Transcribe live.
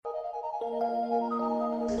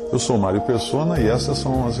Eu sou Mário Persona e essas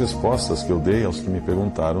são as respostas que eu dei aos que me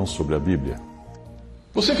perguntaram sobre a Bíblia.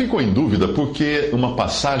 Você ficou em dúvida porque uma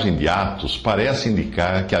passagem de Atos parece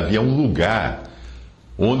indicar que havia um lugar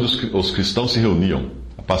onde os cristãos se reuniam.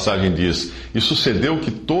 A passagem diz: e sucedeu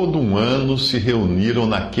que todo um ano se reuniram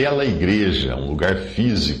naquela igreja, um lugar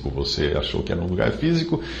físico. Você achou que era um lugar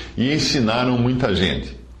físico e ensinaram muita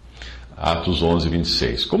gente. Atos 11,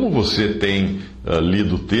 26. Como você tem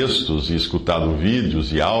lido textos e escutado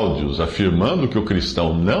vídeos e áudios afirmando que o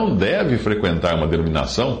cristão não deve frequentar uma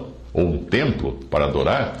denominação ou um templo para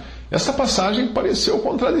adorar, essa passagem pareceu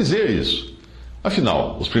contradizer isso.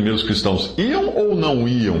 Afinal, os primeiros cristãos iam ou não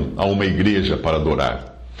iam a uma igreja para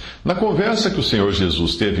adorar? Na conversa que o Senhor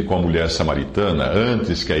Jesus teve com a mulher samaritana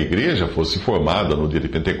antes que a igreja fosse formada no dia de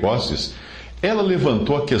Pentecostes, ela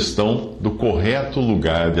levantou a questão do correto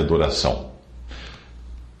lugar de adoração.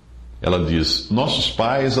 Ela diz: nossos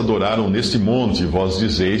pais adoraram neste monte, e vós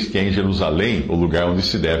dizeis que é em Jerusalém o lugar onde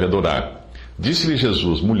se deve adorar. Disse-lhe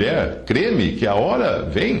Jesus: mulher, crê-me que a hora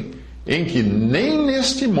vem em que nem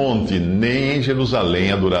neste monte, nem em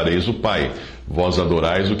Jerusalém adorareis o Pai. Vós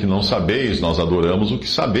adorais o que não sabeis, nós adoramos o que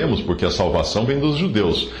sabemos, porque a salvação vem dos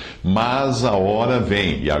judeus. Mas a hora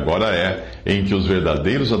vem, e agora é, em que os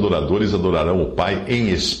verdadeiros adoradores adorarão o Pai em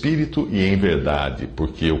espírito e em verdade,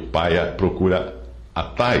 porque o Pai procura a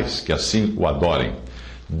tais que assim o adorem.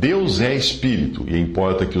 Deus é espírito, e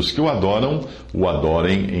importa que os que o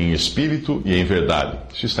adorem em espírito e em verdade.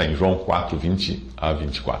 Isso está em João 4, 20 a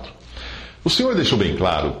 24. O Senhor deixou bem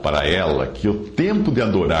claro para ela que o tempo de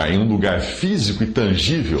adorar em um lugar físico e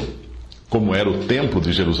tangível, como era o templo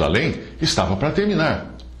de Jerusalém, estava para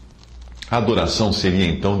terminar. A adoração seria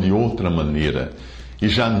então de outra maneira, e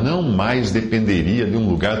já não mais dependeria de um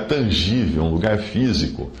lugar tangível, um lugar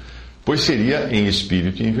físico, pois seria em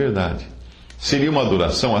espírito e em verdade. Seria uma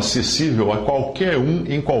adoração acessível a qualquer um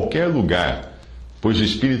em qualquer lugar, pois o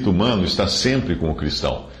espírito humano está sempre com o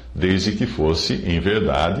cristão, desde que fosse em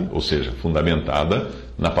verdade, ou seja, fundamentada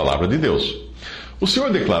na palavra de Deus. O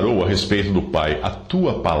Senhor declarou a respeito do Pai: a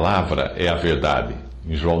tua palavra é a verdade,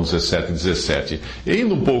 em João 17, 17. E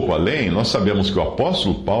indo um pouco além, nós sabemos que o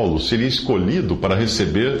apóstolo Paulo seria escolhido para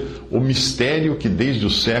receber o mistério que desde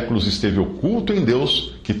os séculos esteve oculto em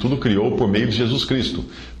Deus, que tudo criou por meio de Jesus Cristo,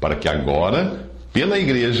 para que agora, pela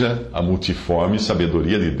igreja, a multiforme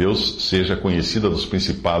sabedoria de Deus seja conhecida dos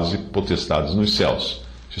principados e potestades nos céus.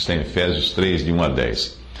 Isso está em Efésios 3, de 1 a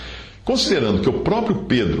 10. Considerando que o próprio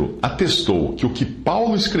Pedro atestou que o que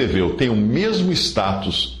Paulo escreveu tem o mesmo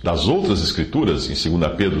status das outras escrituras, em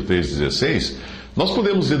 2 Pedro 3,16, nós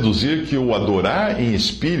podemos deduzir que o adorar em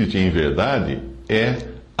espírito e em verdade é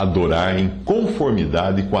adorar em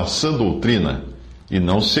conformidade com a sã doutrina, e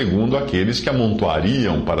não segundo aqueles que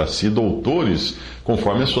amontoariam para si doutores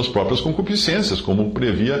conforme as suas próprias concupiscências, como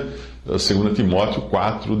previa 2 Timóteo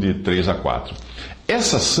 4, de 3 a 4.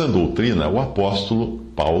 Essa sã doutrina, o apóstolo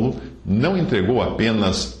Paulo não entregou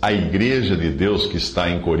apenas à igreja de Deus que está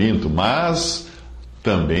em Corinto, mas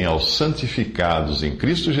também aos santificados em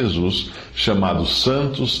Cristo Jesus, chamados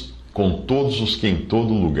santos, com todos os que em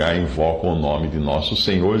todo lugar invocam o nome de nosso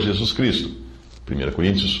Senhor Jesus Cristo. 1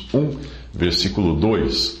 Coríntios 1, versículo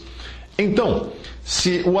 2. Então,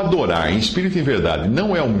 se o adorar em espírito e em verdade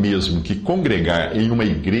não é o mesmo que congregar em uma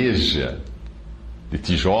igreja de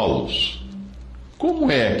tijolos,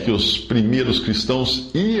 como é que os primeiros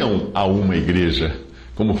cristãos iam a uma igreja,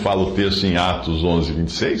 como fala o texto em Atos 11,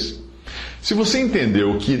 26? Se você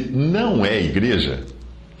entendeu o que não é igreja,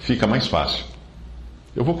 fica mais fácil.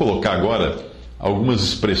 Eu vou colocar agora algumas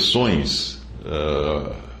expressões,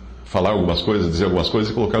 falar algumas coisas, dizer algumas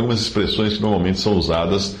coisas e colocar algumas expressões que normalmente são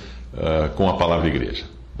usadas com a palavra igreja.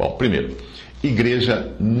 Bom, primeiro,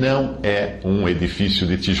 igreja não é um edifício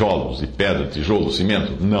de tijolos, de pedra, tijolo,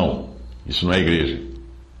 cimento. Não. Isso não é igreja.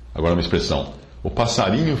 Agora, uma expressão: o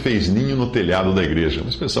passarinho fez ninho no telhado da igreja.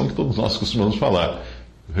 Uma expressão que todos nós costumamos falar,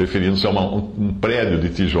 referindo-se a um prédio de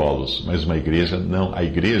tijolos. Mas a igreja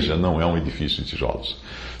não é um edifício de tijolos.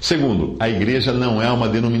 Segundo, a igreja não é uma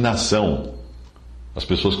denominação. As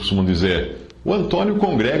pessoas costumam dizer: o Antônio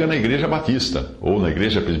congrega na igreja batista, ou na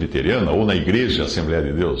igreja presbiteriana, ou na igreja Assembleia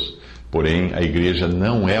de Deus. Porém, a igreja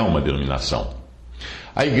não é uma denominação.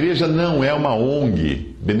 A igreja não é uma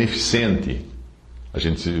ONG beneficente. A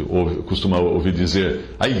gente costuma ouvir dizer: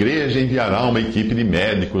 a igreja enviará uma equipe de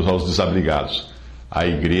médicos aos desabrigados. A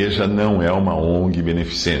igreja não é uma ONG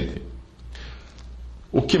beneficente.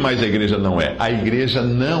 O que mais a igreja não é? A igreja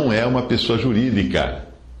não é uma pessoa jurídica.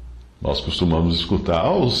 Nós costumamos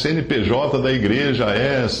escutar: o CNPJ da igreja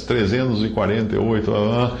é 348.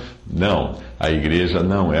 Não, a igreja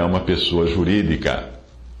não é uma pessoa jurídica.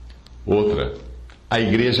 Outra, a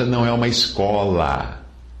igreja não é uma escola.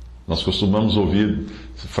 Nós costumamos ouvir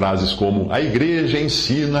frases como: a igreja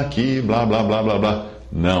ensina aqui, blá, blá, blá, blá, blá.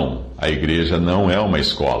 Não, a igreja não é uma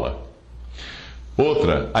escola.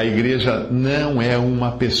 Outra, a igreja não é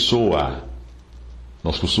uma pessoa.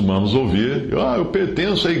 Nós costumamos ouvir: eu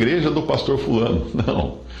pertenço à igreja do pastor fulano.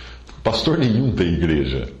 Não, pastor nenhum tem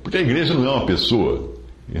igreja, porque a igreja não é uma pessoa,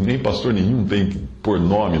 e nem pastor nenhum tem que pôr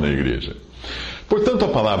nome na igreja. Portanto, a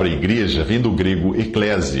palavra igreja vem do grego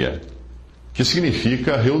eklésia, que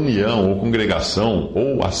significa reunião, ou congregação,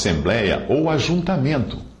 ou assembleia, ou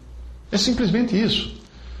ajuntamento. É simplesmente isso.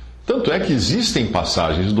 Tanto é que existem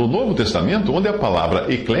passagens do Novo Testamento onde a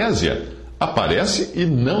palavra eclésia aparece e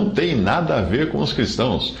não tem nada a ver com os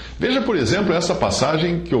cristãos. Veja, por exemplo, essa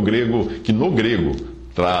passagem que no grego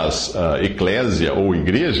traz eclésia ou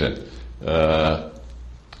igreja,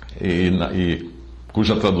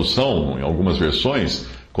 cuja tradução, em algumas versões,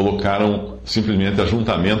 colocaram simplesmente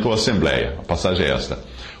ajuntamento ou assembleia. A passagem é esta: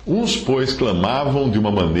 uns, pois, clamavam de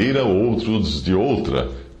uma maneira, outros de outra,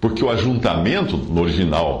 porque o ajuntamento, no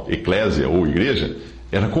original, eclésia ou igreja,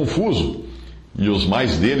 era confuso, e os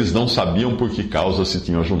mais deles não sabiam por que causa se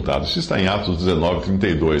tinham juntado. Isso está em Atos 19,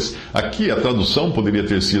 32. Aqui a tradução poderia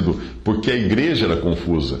ter sido porque a igreja era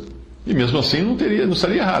confusa. E mesmo assim não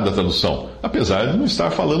estaria errada a tradução, apesar de não estar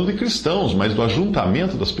falando de cristãos, mas do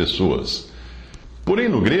ajuntamento das pessoas. Porém,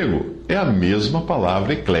 no grego, é a mesma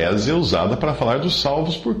palavra eclésia usada para falar dos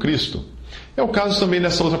salvos por Cristo. É o caso também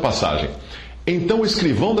nessa outra passagem. Então o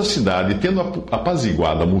escrivão da cidade, tendo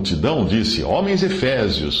apaziguado a multidão, disse: homens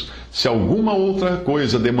efésios, se alguma outra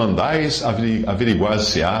coisa demandais,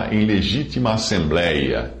 averiguar-se-á em legítima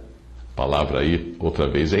assembleia. A palavra aí, outra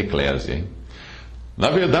vez, é eclésia, hein? Na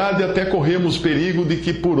verdade, até corremos perigo de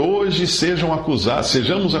que por hoje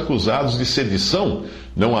sejamos acusados de sedição,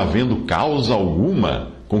 não havendo causa alguma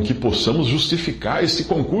com que possamos justificar este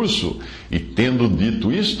concurso. E tendo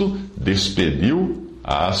dito isto, despediu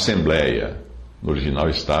a assembleia. No original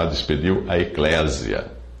está: despediu a eclésia.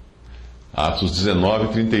 Atos 19,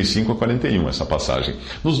 35 a 41, essa passagem.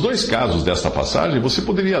 Nos dois casos desta passagem, você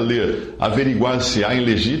poderia ler: averiguar-se-á em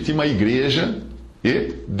legítima igreja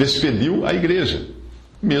e despediu a igreja.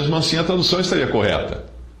 Mesmo assim, a tradução estaria correta,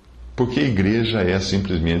 porque a igreja é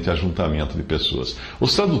simplesmente ajuntamento de pessoas.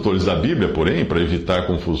 Os tradutores da Bíblia, porém, para evitar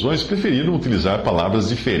confusões, preferiram utilizar palavras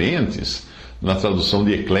diferentes na tradução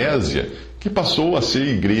de eclésia, que passou a ser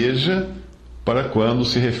igreja para quando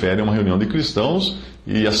se refere a uma reunião de cristãos,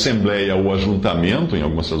 e assembleia ou ajuntamento, em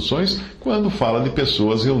algumas traduções, quando fala de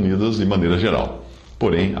pessoas reunidas de maneira geral.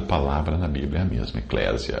 Porém, a palavra na Bíblia é a mesma: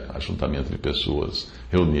 eclésia, ajuntamento de pessoas,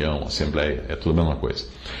 reunião, assembleia, é tudo a mesma coisa.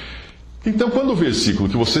 Então, quando o versículo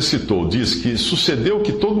que você citou diz que sucedeu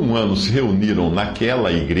que todo um ano se reuniram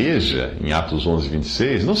naquela igreja, em Atos 11,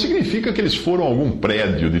 26, não significa que eles foram a algum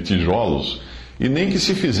prédio de tijolos, e nem que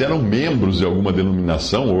se fizeram membros de alguma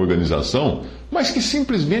denominação ou organização, mas que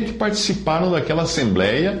simplesmente participaram daquela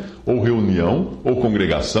assembleia, ou reunião, ou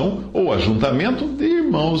congregação, ou ajuntamento de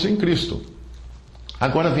irmãos em Cristo.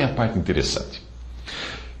 Agora vem a parte interessante.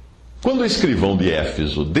 Quando o escrivão de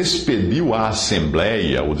Éfeso despediu a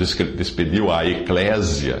assembleia, ou despediu a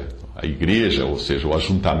eclésia, a igreja, ou seja, o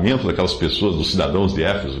ajuntamento daquelas pessoas, dos cidadãos de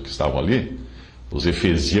Éfeso que estavam ali, os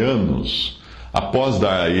efesianos, após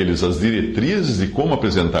dar a eles as diretrizes de como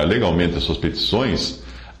apresentar legalmente as suas petições,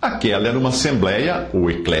 aquela era uma assembleia, ou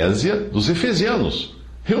eclésia, dos efesianos,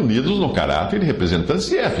 reunidos no caráter de representantes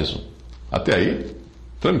de Éfeso. Até aí,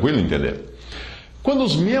 tranquilo entender. Quando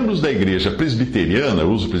os membros da igreja presbiteriana,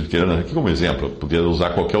 eu uso presbiteriana aqui como exemplo, poderia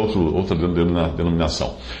usar qualquer outra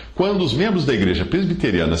denominação. Quando os membros da igreja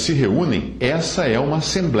presbiteriana se reúnem, essa é uma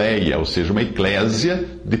assembleia, ou seja, uma eclésia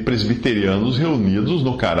de presbiterianos reunidos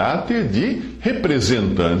no caráter de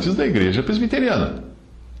representantes da igreja presbiteriana.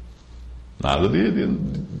 Nada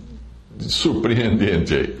de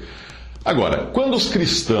surpreendente aí. Agora, quando os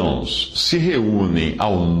cristãos se reúnem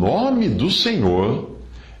ao nome do Senhor,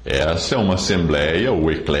 essa é uma assembleia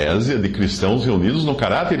ou eclésia de cristãos reunidos no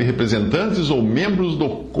caráter de representantes ou membros do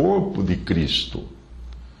corpo de Cristo.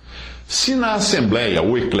 Se na assembleia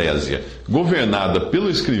ou eclésia, governada pelo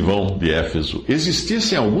escrivão de Éfeso,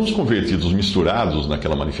 existissem alguns convertidos misturados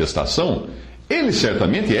naquela manifestação, eles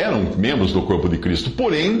certamente eram membros do corpo de Cristo,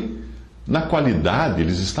 porém,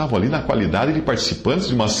 eles estavam ali na qualidade de participantes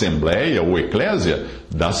de uma assembleia ou eclésia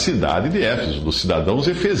da cidade de Éfeso, dos cidadãos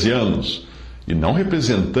efesianos. E não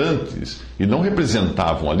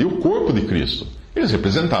representavam ali o corpo de Cristo. Eles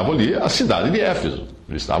representavam ali a cidade de Éfeso.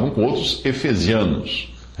 Eles estavam com outros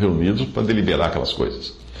efesianos reunidos para deliberar aquelas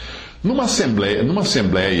coisas. Numa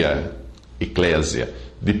assembleia eclésia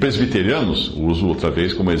de presbiterianos, uso outra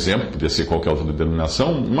vez como exemplo, podia ser qualquer outra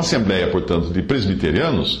denominação, uma assembleia, portanto, de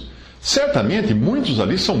presbiterianos, certamente muitos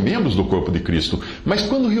ali são membros do corpo de Cristo, mas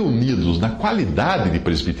quando reunidos na qualidade de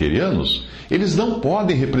presbiterianos, eles não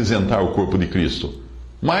podem representar o corpo de Cristo,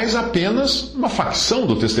 mas apenas uma facção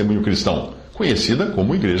do testemunho cristão, conhecida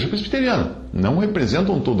como igreja presbiteriana. Não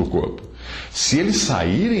representam todo o corpo. Se eles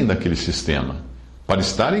saírem daquele sistema para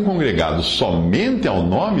estarem congregados somente ao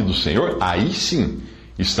nome do Senhor, aí sim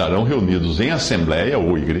estarão reunidos em assembleia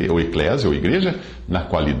ou eclésia ou igreja na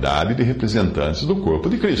qualidade de representantes do corpo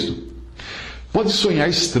de Cristo. Pode soar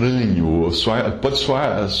estranho,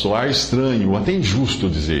 ou até injusto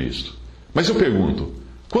dizer isto. Mas eu pergunto,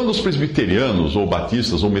 quando os presbiterianos, ou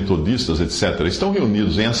batistas, ou metodistas, etc., estão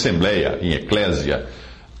reunidos em assembleia, em eclésia,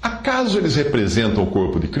 acaso eles representam o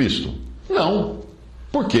corpo de Cristo? Não,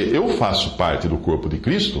 porque eu faço parte do corpo de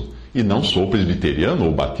Cristo e não sou presbiteriano,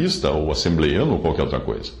 ou batista, ou assembleiano, ou qualquer outra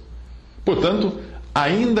coisa. Portanto,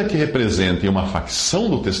 ainda que representem uma facção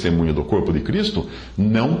do testemunho do corpo de Cristo,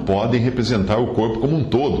 não podem representar o corpo como um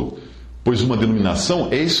todo, pois uma denominação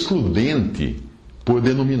é excludente por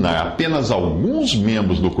denominar apenas alguns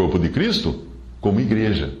membros do corpo de Cristo como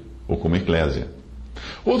igreja ou como eclésia.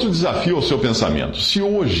 Outro desafio ao seu pensamento: se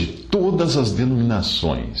hoje todas as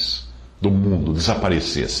denominações do mundo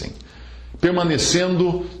desaparecessem,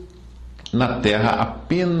 permanecendo na terra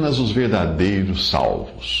apenas os verdadeiros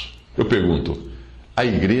salvos, eu pergunto, a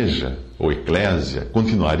igreja ou eclésia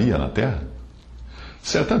continuaria na terra?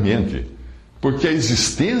 Certamente, porque a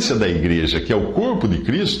existência da igreja, que é o corpo de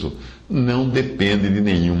Cristo, não depende de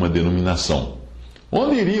nenhuma denominação.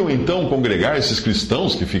 Onde iriam então congregar esses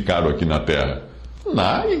cristãos que ficaram aqui na terra?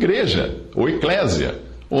 Na igreja ou eclésia,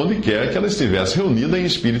 onde quer que ela estivesse reunida em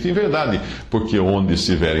espírito e em verdade, porque onde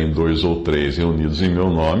estiverem 2 ou 3 reunidos em meu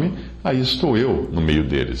nome, aí estou eu no meio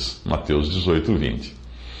deles. Mateus 18, 20.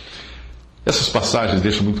 Essas passagens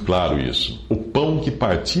deixam muito claro isso. O pão que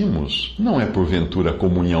partimos não é porventura a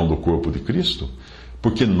comunhão do corpo de Cristo,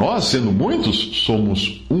 porque nós, sendo muitos,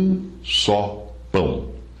 somos um só pão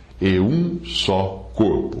e um só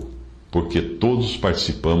corpo, porque todos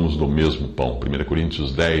participamos do mesmo pão. 1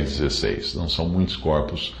 Coríntios 10, 16. Não são muitos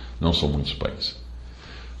corpos, não são muitos pães.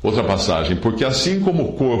 Outra passagem, porque assim como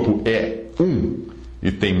o corpo é um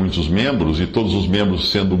e tem muitos membros, e todos os membros,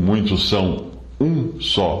 sendo muitos, são um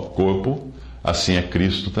só corpo, assim é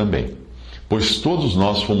Cristo também. Pois todos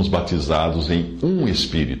nós fomos batizados em um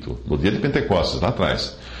Espírito, no dia de Pentecostes, lá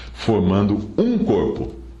atrás, formando um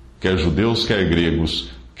corpo, quer judeus, quer gregos,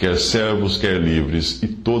 quer servos, quer livres, e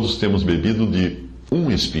todos temos bebido de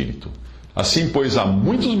um Espírito. Assim, pois, há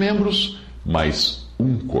muitos membros, mas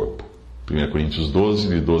um corpo. 1 Coríntios 12,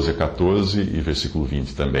 de 12 a 14 e versículo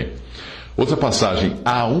 20 também. Outra passagem,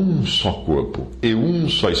 há um só corpo e um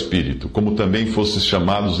só Espírito, como também fostes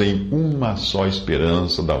chamados em uma só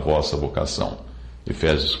esperança da vossa vocação.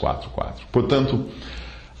 Efésios 4, 4. Portanto,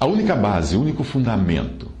 a única base, o único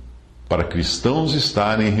fundamento para cristãos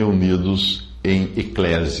estarem reunidos em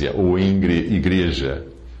eclésia ou em igreja,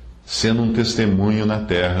 sendo um testemunho na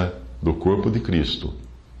terra do corpo de Cristo,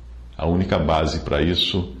 a única base para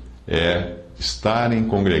isso é estarem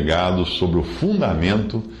congregados sobre o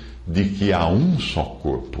fundamento de que há um só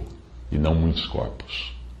corpo e não muitos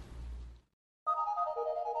corpos.